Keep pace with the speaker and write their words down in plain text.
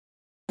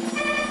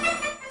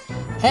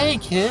Hey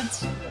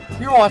kids,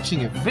 you're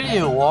watching a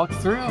video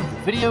walkthrough of the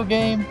video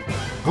game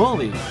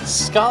Bully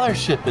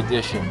Scholarship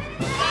Edition.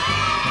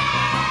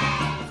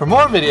 For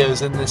more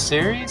videos in this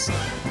series,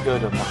 go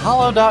to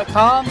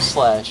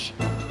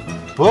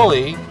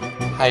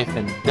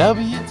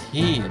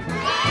mahalo.com/bully-wt.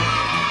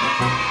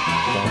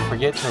 Don't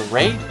forget to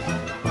rate,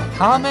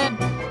 comment,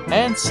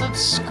 and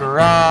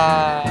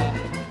subscribe.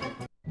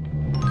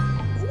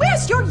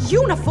 Where's your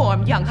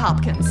uniform, young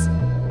Hopkins?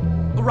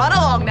 Run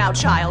along now,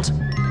 child.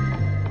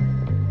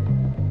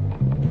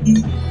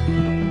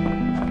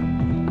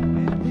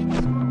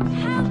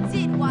 How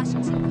did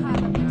Washington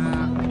Carver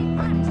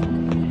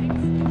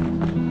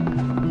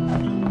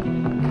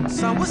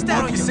Son, what's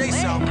that on your say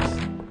so?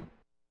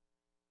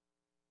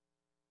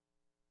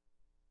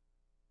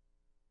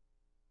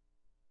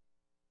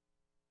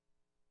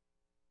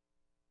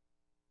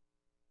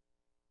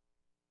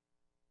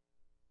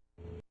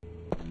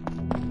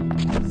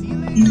 See you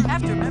later.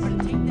 Have to remember to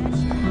take that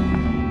shit.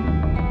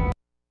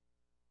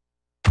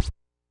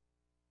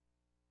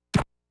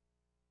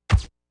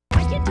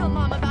 I can't tell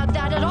Mom about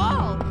that at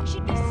all.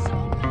 She'd be so mad.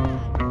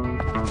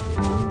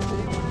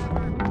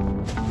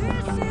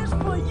 This is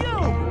for you!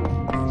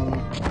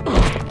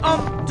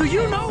 Do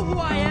you know who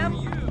I am?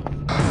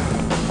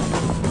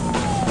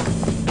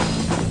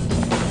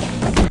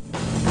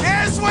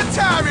 Guess what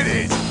time it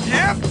is?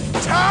 Yep,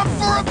 time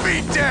for a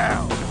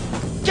beatdown!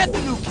 Get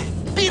the new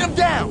kid! Beat him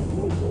down!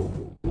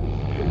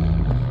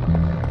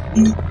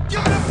 Give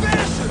it a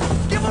finisher!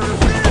 Give it a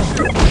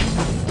finisher!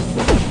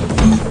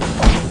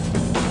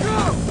 Go!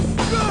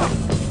 Go!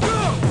 Go!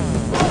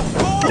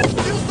 Oh!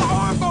 Use the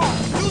arm bar!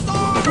 Use the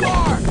arm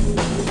bar!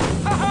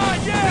 Ha-ha!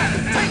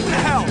 Yeah! Take the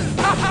hell!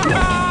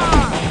 Ha-ha-ha!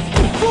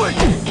 Fight!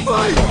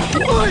 Fight!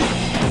 Fight!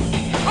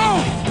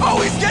 Oh!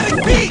 He's getting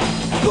beat!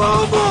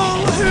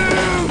 Pummel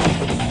him!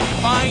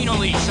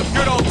 Finally, some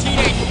good old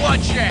teenage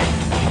bloodshed!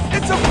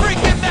 It's a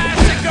freaking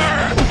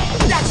massacre!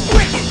 That's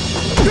wicked!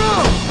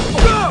 Go!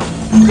 Go!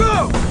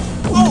 Go!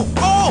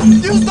 Oh!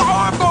 Use the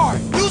arm bar!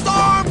 Use the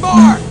arm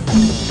bar!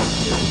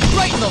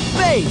 Right in the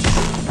face!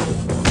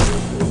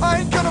 I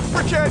ain't gonna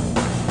forget!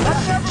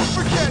 I'll never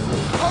forget!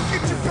 I'll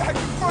get you back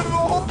in front of the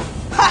whole...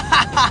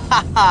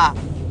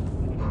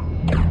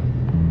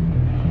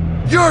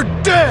 You're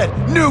dead,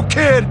 new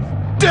kid!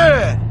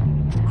 Dead!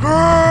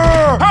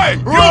 Hey,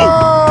 you!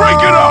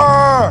 Break it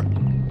up!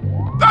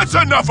 That's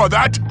enough of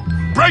that!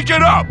 Break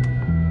it up!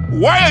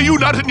 Why are you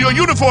not in your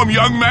uniform,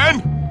 young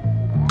man?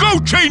 Go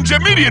change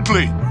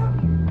immediately!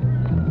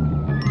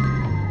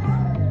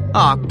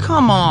 Aw,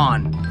 come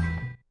on!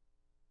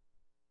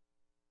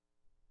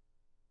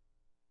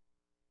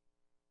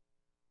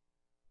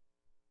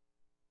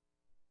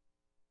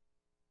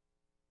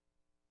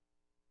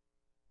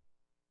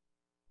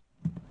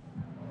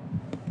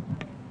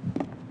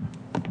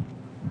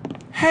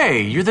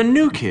 Hey, you're the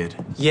new kid.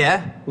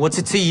 Yeah? What's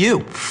it to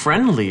you?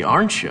 Friendly,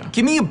 aren't you?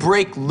 Give me a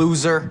break,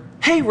 loser.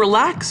 Hey,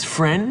 relax,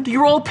 friend.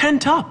 You're all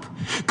pent up.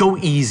 Go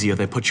easy or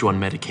they put you on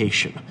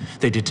medication.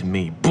 They did to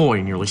me.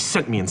 Boy, nearly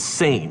sent me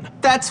insane.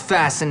 That's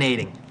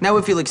fascinating. Now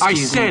if you'll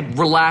excuse me... I said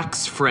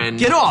relax, friend.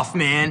 Get off,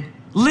 man!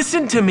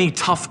 Listen to me,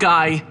 tough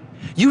guy.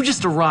 You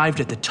just arrived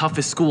at the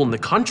toughest school in the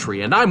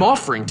country, and I'm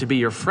offering to be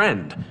your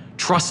friend.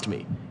 Trust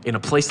me, in a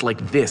place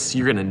like this,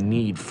 you're gonna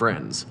need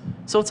friends.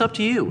 So it's up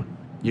to you.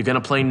 You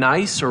gonna play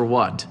nice or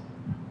what?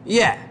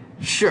 Yeah,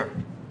 sure.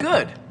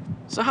 Good.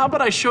 So how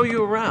about I show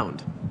you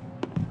around?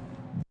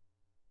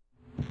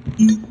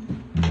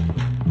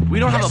 We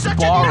don't have a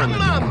bar in the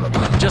dorm,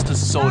 just a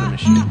soda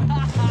machine.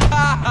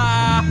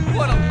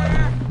 What a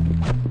laugh!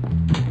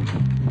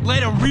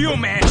 Let a real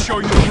man show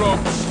you the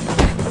ropes.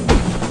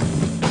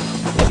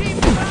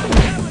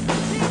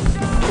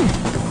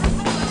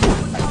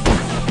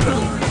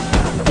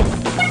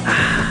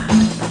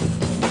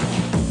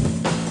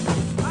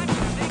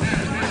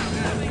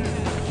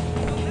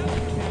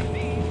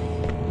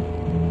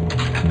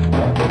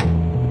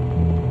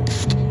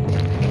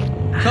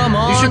 Come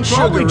on, You should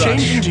probably Sugar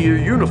change Rush. into your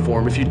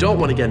uniform if you don't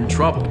want to get in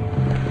trouble.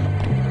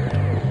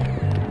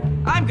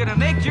 I'm gonna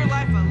make your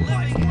life a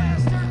living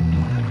bastard.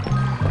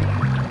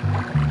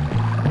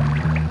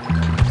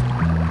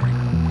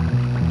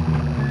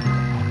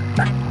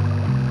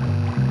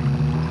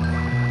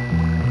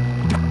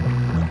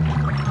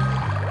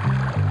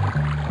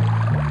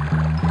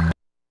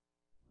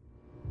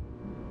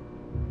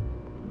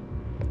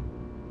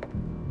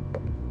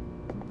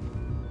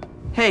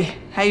 Hey,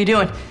 how you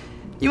doing?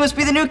 You must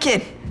be the new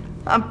kid.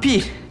 I'm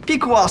Pete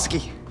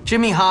Kowalski.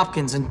 Jimmy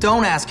Hopkins, and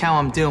don't ask how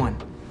I'm doing.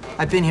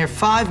 I've been here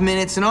 5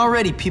 minutes and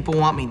already people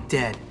want me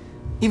dead.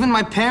 Even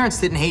my parents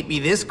didn't hate me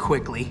this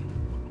quickly.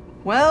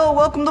 Well,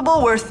 welcome to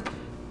Bullworth.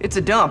 It's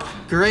a dump.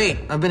 Great,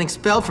 I've been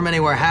expelled from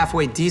anywhere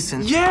halfway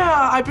decent.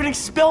 Yeah, I've been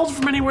expelled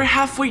from anywhere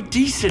halfway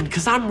decent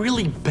because I'm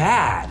really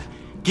bad.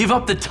 Give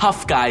up the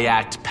tough guy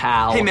act,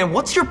 pal. Hey man,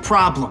 what's your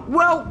problem?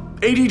 Well,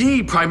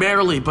 ADD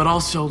primarily, but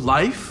also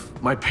life,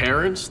 my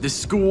parents, this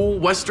school,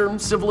 Western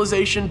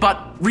civilization, but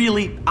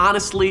really,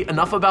 honestly,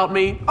 enough about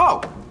me.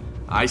 Oh,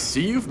 I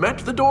see you've met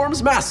the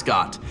dorm's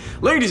mascot.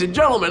 Ladies and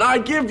gentlemen, I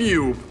give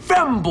you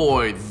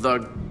Femboy,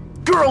 the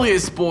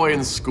girliest boy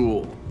in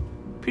school.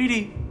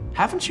 Petey,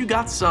 haven't you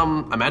got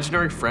some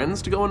imaginary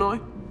friends to go annoy?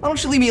 Why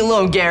don't you leave me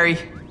alone, Gary?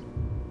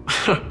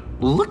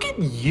 Look at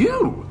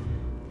you.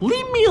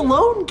 Leave me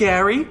alone,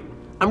 Gary.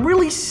 I'm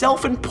really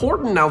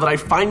self-important now that I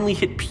finally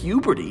hit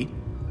puberty.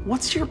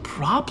 What's your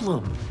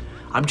problem?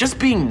 I'm just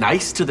being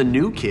nice to the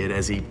new kid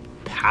as he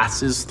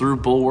passes through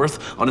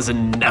Bullworth on his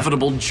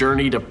inevitable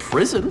journey to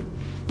prison.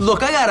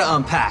 Look, I gotta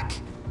unpack.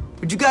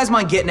 Would you guys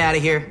mind getting out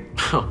of here?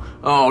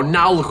 Oh,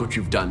 now look what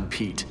you've done,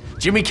 Pete.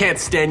 Jimmy can't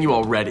stand you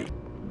already.